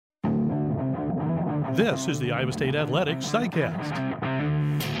This is the Iowa State Athletics SciCast.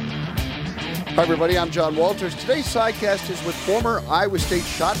 Hi, everybody. I'm John Walters. Today's SciCast is with former Iowa State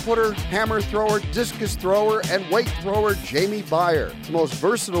shot putter, hammer thrower, discus thrower, and weight thrower Jamie Byer. The most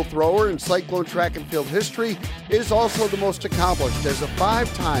versatile thrower in Cyclone track and field history, is also the most accomplished as a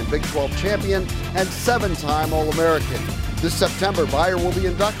 5-time Big 12 champion and 7-time All-American. This September, Byer will be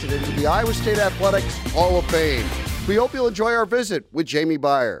inducted into the Iowa State Athletics Hall of Fame. We hope you'll enjoy our visit with Jamie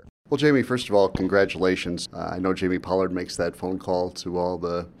Byer. Well, Jamie, first of all, congratulations. I know Jamie Pollard makes that phone call to all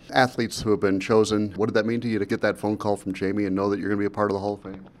the athletes who have been chosen. What did that mean to you to get that phone call from Jamie and know that you're going to be a part of the Hall of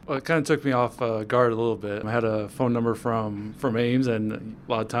Fame? Well, it kind of took me off guard a little bit. I had a phone number from Ames, and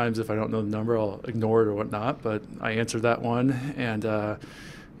a lot of times if I don't know the number, I'll ignore it or whatnot. But I answered that one, and I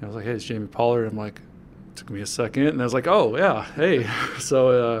was like, hey, it's Jamie Pollard. I'm like, it took me a second, and I was like, oh, yeah, hey.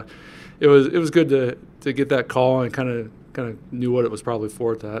 So it was good to get that call and kind of knew what it was probably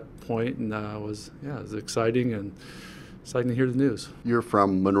for at that point, and it was exciting and exciting to hear the news. You're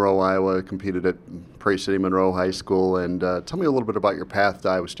from Monroe, Iowa, competed at Prairie City Monroe High School, and tell me a little bit about your path to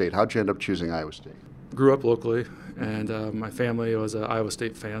Iowa State. How'd you end up choosing Iowa State? Grew up locally, and my family was an Iowa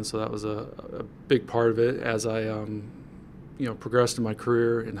State fan, so that was a big part of it. As I progressed in my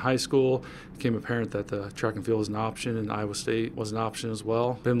career in high school, it became apparent that the track and field was an option, and Iowa State was an option as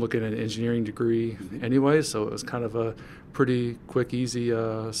well. Been looking at an engineering degree anyway, so it was kind of a pretty quick, easy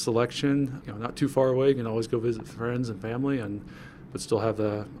selection. Not too far away. You can always go visit friends and family, but still have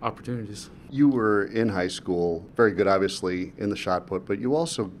the opportunities. You were in high school, very good, obviously, in the shot put, but you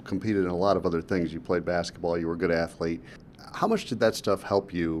also competed in a lot of other things. You played basketball. You were a good athlete. How much did that stuff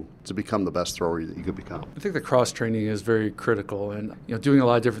help you to become the best thrower that you could become? I think the cross training is very critical, and doing a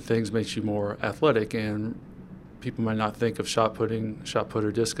lot of different things makes you more athletic. And people might not think of shot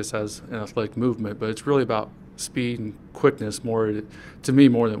putter, discus as an athletic movement, but it's really about speed and quickness more than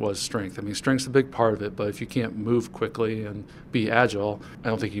it was strength. I mean, strength's a big part of it, but if you can't move quickly and be agile, I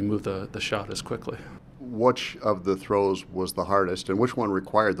don't think you can move the shot as quickly. Which of the throws was the hardest, and which one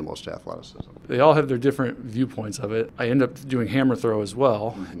required the most athleticism? They all have their different viewpoints of it. I ended up doing hammer throw as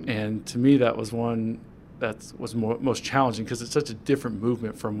well, and to me that was one that was most challenging because it's such a different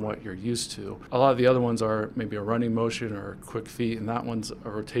movement from what you're used to. A lot of the other ones are maybe a running motion or quick feet, and that one's a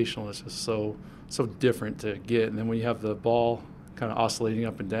rotational. It's just so different to get. And then when you have the ball kind of oscillating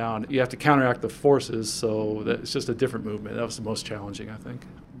up and down, you have to counteract the forces, so that it's just a different movement. That was the most challenging, I think.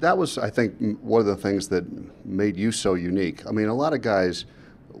 That was, I think, one of the things that made you so unique. I mean, a lot of guys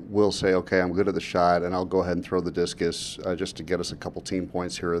will say, okay, I'm good at the shot, and I'll go ahead and throw the discus just to get us a couple team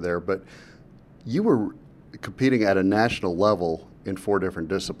points here or there. But you were competing at a national level in 4 different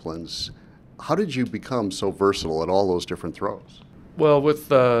disciplines. How did you become so versatile at all those different throws? Well, with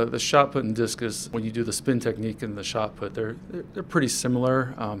the shot put and discus, when you do the spin technique and the shot put, they're pretty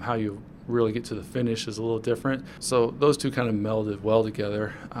similar. How you really get to the finish is a little different. So those two kind of melded well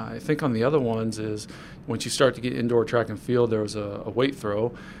together. I think on the other ones is once you start to get indoor track and field, there was a weight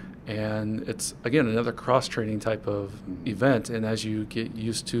throw, and it's, again, another cross-training type of event. And as you get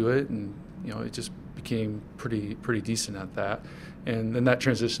used to it, and it just became pretty decent at that. And then that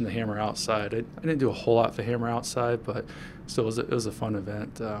transitioned to hammer outside. I didn't do a whole lot for hammer outside, but still it was a fun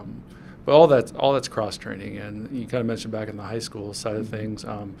event. But all that's cross training, and you kind of mentioned back in the high school side of things.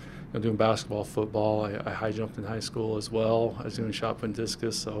 Doing basketball, football. I high jumped in high school as well. I was doing shot put and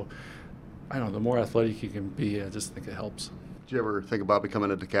discus. So I don't know. The more athletic you can be, I just think it helps. Did you ever think about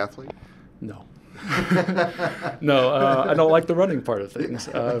becoming a decathlete? No. No, I don't like the running part of things.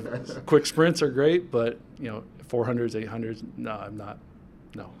 Quick sprints are great, but 400s, 800s, no, I'm not.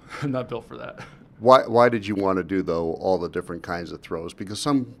 No, I'm not built for that. Why did you want to do, though, all the different kinds of throws? Because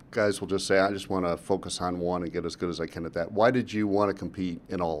some guys will just say, I just want to focus on one and get as good as I can at that. Why did you want to compete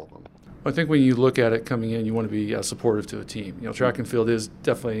in all of them? I think when you look at it coming in, you want to be supportive to a team. Track and field is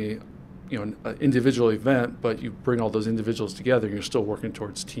definitely an individual event, but you bring all those individuals together and you're still working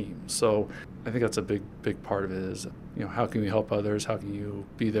towards teams. So I think that's a big part of it is, how can you help others? How can you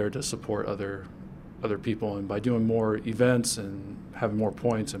be there to support other people? And by doing more events and having more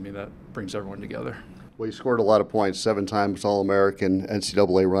points, I mean, that brings everyone together. Well, you scored a lot of points, 7 times All-American,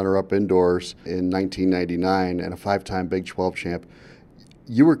 NCAA runner-up indoors in 1999, and a 5-time Big 12 champ.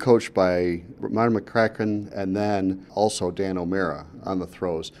 You were coached by Martin McCracken and then also Dan O'Mara on the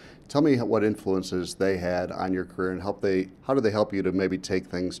throws. Tell me what influences they had on your career, and how did they help you to maybe take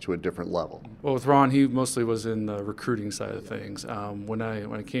things to a different level? Well, with Ron, he mostly was in the recruiting side of things. When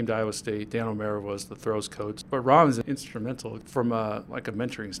I came to Iowa State, Dan O'Mara was the throws coach, but Ron was instrumental from a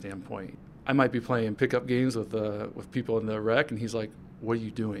mentoring standpoint. I might be playing pickup games with people in the rec, and he's like, what are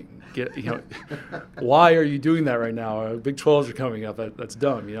you doing? Why are you doing that right now? Big 12s are coming up. That's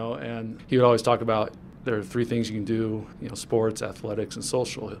dumb, And he would always talk about there are 3 things you can do, sports, athletics, and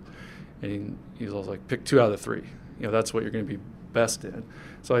social. And he was always like, pick 2 out of the 3. That's what you're going to be best in.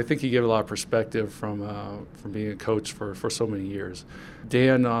 So I think he gave a lot of perspective from being a coach for so many years.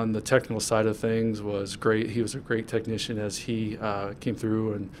 Dan, on the technical side of things, was great. He was a great technician as he came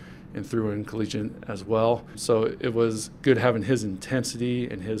through and through in collegiate as well. So it was good having his intensity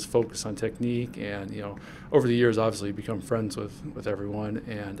and his focus on technique. And over the years, obviously, become friends with everyone.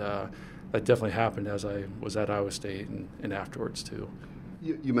 And that definitely happened as I was at Iowa State and afterwards too.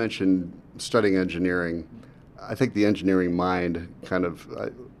 You mentioned studying engineering. I think the engineering mind kind of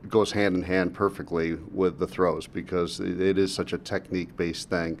goes hand in hand perfectly with the throws because it is such a technique-based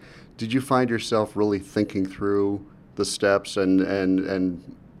thing. Did you find yourself really thinking through the steps and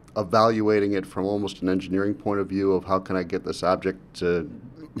evaluating it from almost an engineering point of view of how can I get this object to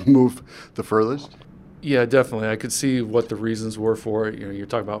move the furthest? Yeah, definitely. I could see what the reasons were for it. You're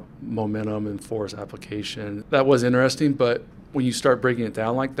talking about momentum and force application. That was interesting, but when you start breaking it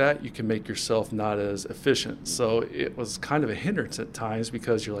down like that, you can make yourself not as efficient. So it was kind of a hindrance at times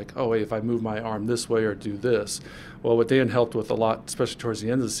because you're like, oh, wait, if I move my arm this way or do this. Well, what Dan helped with a lot, especially towards the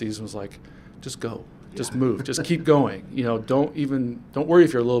end of the season, was like, just go, just move, just keep going. Don't worry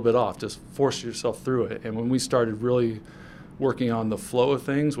if you're a little bit off. Just force yourself through it. And when we started really working on the flow of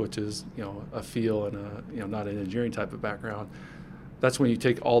things, which is a feel and not an engineering type of background, that's when you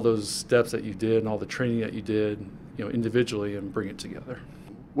take all those steps that you did and all the training that you did individually and bring it together.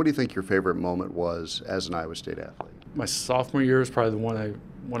 What do you think your favorite moment was as an Iowa State athlete? My sophomore year is probably the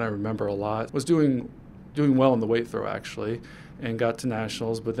one I remember a lot. Was doing well in the weight throw actually, and got to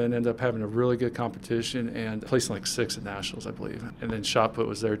nationals, but then ended up having a really good competition and placing like 6th at nationals, I believe. And then shot put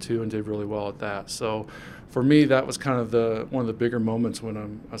was there too and did really well at that. So for me, that was kind of one of the bigger moments when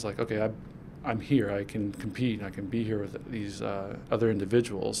I was like, okay, I'm here. I can compete. And I can be here with these other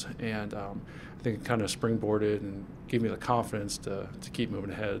individuals, and I think it kind of springboarded and gave me the confidence to keep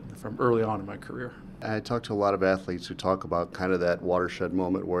moving ahead from early on in my career. I talk to a lot of athletes who talk about kind of that watershed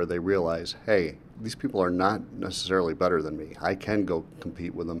moment where they realize, hey, these people are not necessarily better than me. I can go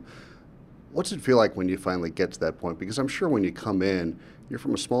compete with them. What's it feel like when you finally get to that point? Because I'm sure when you come in, you're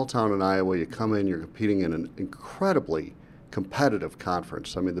from a small town in Iowa, you come in, you're competing in an incredibly competitive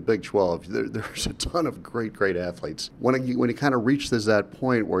conference. I mean, the Big 12, there's a ton of great athletes. When you kind of reach that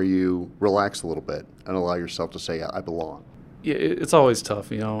point where you relax a little bit and allow yourself to say, I belong. Yeah, it's always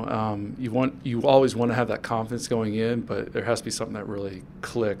tough, You always want to have that confidence going in, but there has to be something that really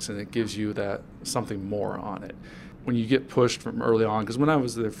clicks and it gives you that something more on it. When you get pushed from early on, because when I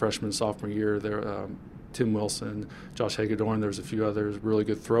was the freshman, sophomore year, there Tim Wilson, Josh Hagedorn, there's a few others really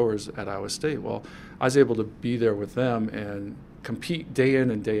good throwers at Iowa State. Well, I was able to be there with them and compete day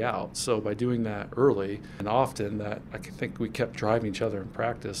in and day out. So by doing that early and often, that I think we kept driving each other in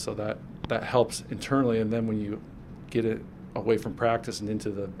practice, so that helps internally. And then when you get it away from practice and into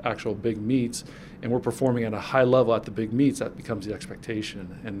the actual big meets, and we're performing at a high level at the big meets, that becomes the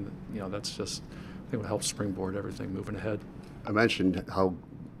expectation. And that's just, I think, what helps springboard everything moving ahead. I mentioned how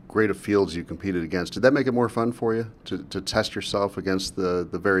great of fields you competed against. Did that make it more fun for you to test yourself against the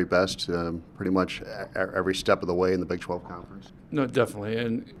very best pretty much every step of the way in the Big 12 Conference? No, definitely.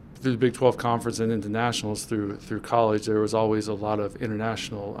 And through the Big 12 Conference and into nationals through college, there was always a lot of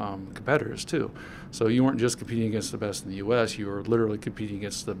international competitors too. So you weren't just competing against the best in the U.S., you were literally competing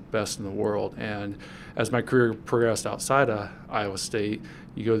against the best in the world. And as my career progressed outside of Iowa State,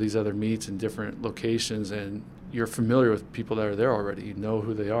 you go to these other meets in different locations and you're familiar with people that are there already. You know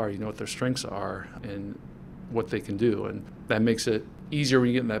who they are, you know what their strengths are and what they can do. And that makes it easier when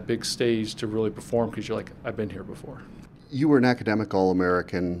you get in that big stage to really perform because you're like, I've been here before. You were an academic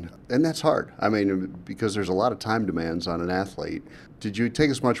All-American, and that's hard. I mean, because there's a lot of time demands on an athlete. Did you take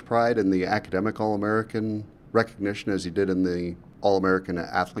as much pride in the academic All-American recognition as you did in the All-American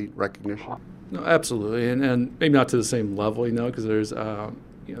athlete recognition? No, absolutely, and maybe not to the same level, because there's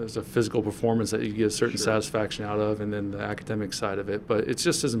there's a physical performance that you get a certain satisfaction out of, and then the academic side of it. But it's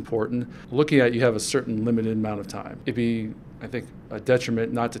just as important. Looking at you have a certain limited amount of time. It'd be, I think, a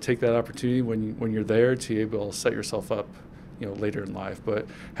detriment not to take that opportunity when you're there to be able to set yourself up, later in life. But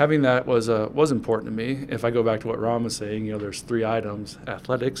having that was important to me. If I go back to what Ron was saying, there's 3 items: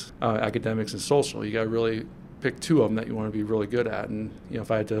 athletics, academics, and social. You got to really pick 2 of them that you want to be really good at. And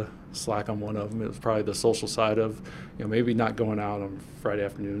if I had to slack on one of them, it was probably the social side of maybe not going out on Friday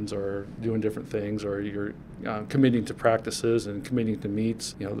afternoons or doing different things, or you're committing to practices and committing to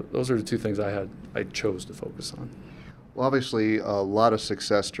meets. Those are the 2 things I chose to focus on. Well, obviously a lot of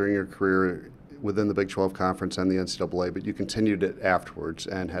success during your career. within the Big 12 Conference and the NCAA, but you continued it afterwards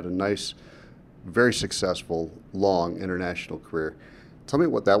and had a nice, very successful, long international career. Tell me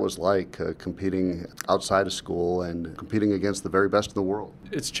what that was like, competing outside of school and competing against the very best in the world.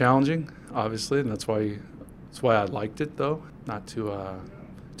 It's challenging, obviously, and that's why I liked it, though, not to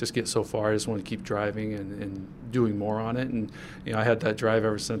just get so far. I just want to keep driving and doing more on it. And I had that drive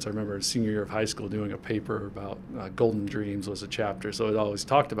ever since I remember senior year of high school doing a paper about Golden Dreams was a chapter, so it always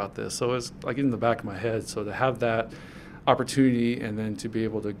talked about this. So it was like in the back of my head. So to have that opportunity and then to be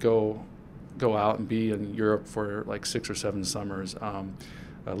able to go out and be in Europe for like 6 or 7 summers.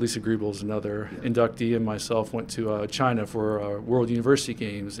 Lisa Griebel is another inductee, and myself went to China for World University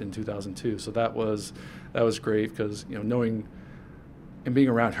Games in 2002. So that was great because knowing and being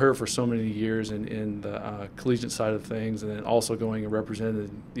around her for so many years in the collegiate side of things, and then also going and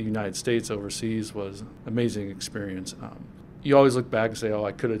representing the United States overseas was an amazing experience. You always look back and say, oh,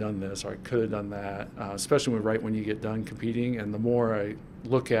 I could have done this or I could have done that, especially right when you get done competing. And the more I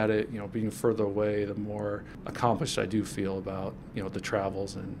look at it, being further away, the more accomplished I do feel about, the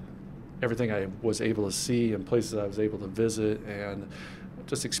travels and everything I was able to see and places I was able to visit and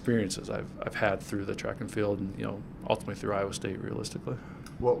just experiences I've had through the track and field and, ultimately through Iowa State, realistically.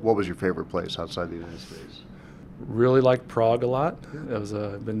 What was your favorite place outside the United States? Really like Prague a lot.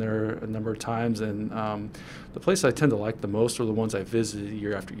 I've been there a number of times, and the place I tend to like the most are the ones I visited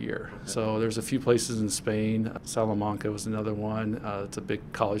year after year. So there's a few places in Spain. Salamanca was another one. It's a big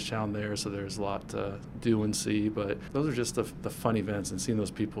college town there, so there's a lot to do and see. But those are just the fun events and seeing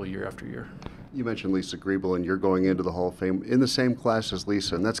those people year after year. You mentioned Lisa Griebel, and you're going into the Hall of Fame in the same class as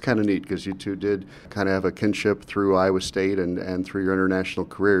Lisa, and that's kind of neat because you two did kind of have a kinship through Iowa State and through your international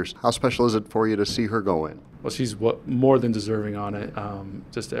careers. How special is it for you to see her go in? Well, she's more than deserving on it.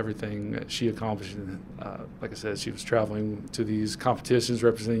 Just everything that she accomplished. Like I said, she was traveling to these competitions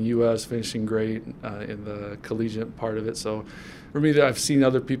representing U.S., finishing great in the collegiate part of it. So for me, that I've seen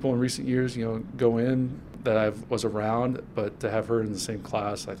other people in recent years, go in that I was around, but to have her in the same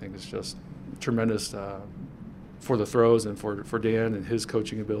class, I think is just tremendous for the throws and for Dan and his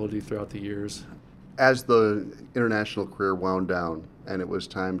coaching ability throughout the years. As the international career wound down and it was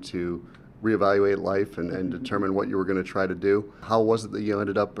time to reevaluate life and determine what you were going to try to do, how was it that you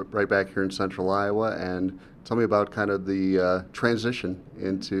ended up right back here in Central Iowa? And tell me about kind of the transition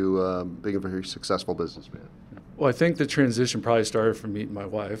into being a very successful businessman. Well, I think the transition probably started from meeting my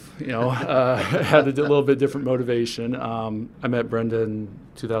wife. Had a little bit different motivation. I met Brenda in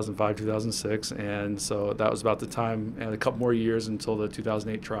 2005, 2006, and so that was about the time, and a couple more years until the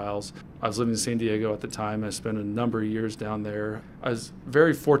 2008 trials. I was living in San Diego at the time. I spent a number of years down there. I was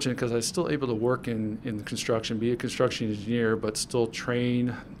very fortunate because I was still able to work in construction, be a construction engineer, but still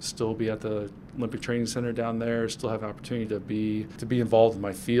train, still be at the Olympic Training Center down there, still have an opportunity to be involved in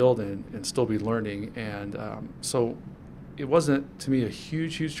my field and still be learning. And so it wasn't, to me, a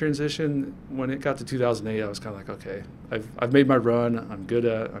huge transition. When it got to 2008, I was kind of like, okay, I've made my run. I'm good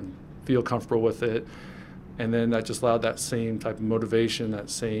at it. I feel comfortable with it. And then that just allowed that same type of motivation, that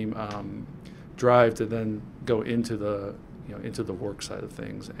same drive to then go into the work side of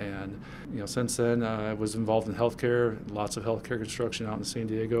things. And since then I was involved in healthcare, lots of healthcare construction out in San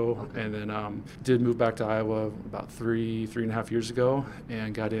Diego, and then did move back to Iowa about three and a half years ago,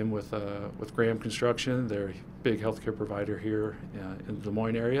 and got in with Graham Construction. They're a big healthcare provider here in the Des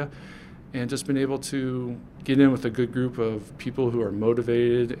Moines area, and just been able to get in with a good group of people who are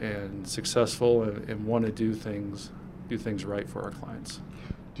motivated and successful and want to do things right for our clients.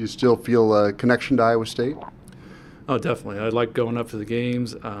 Do you still feel a connection to Iowa State? Oh, definitely. I like going up to the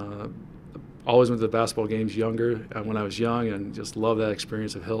games. Always went to the basketball games younger when I was young, and just love that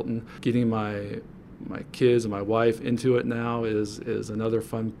experience of Hilton. Getting my kids and my wife into it now is another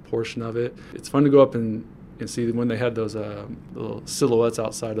fun portion of it. It's fun to go up and see when they had those little silhouettes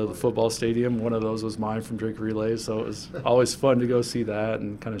outside of the football stadium. One of those was mine from Drake Relays, so it was always fun to go see that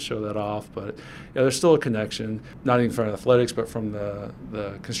and kind of show that off. But yeah, there's still a connection, not even from athletics, but from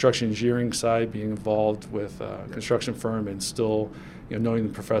the construction engineering side, being involved with a construction firm and still knowing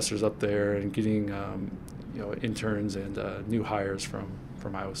the professors up there and getting interns and new hires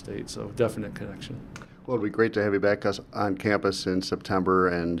from Iowa State. So definite connection. Well, it'd be great to have you back on campus in September,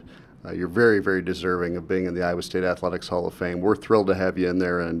 and you're very, very deserving of being in the Iowa State Athletics Hall of Fame. We're thrilled to have you in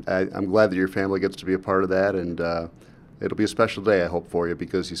there, and I'm glad that your family gets to be a part of that, and it'll be a special day, I hope, for you,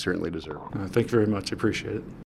 because you certainly deserve it. Thank you very much. I appreciate it.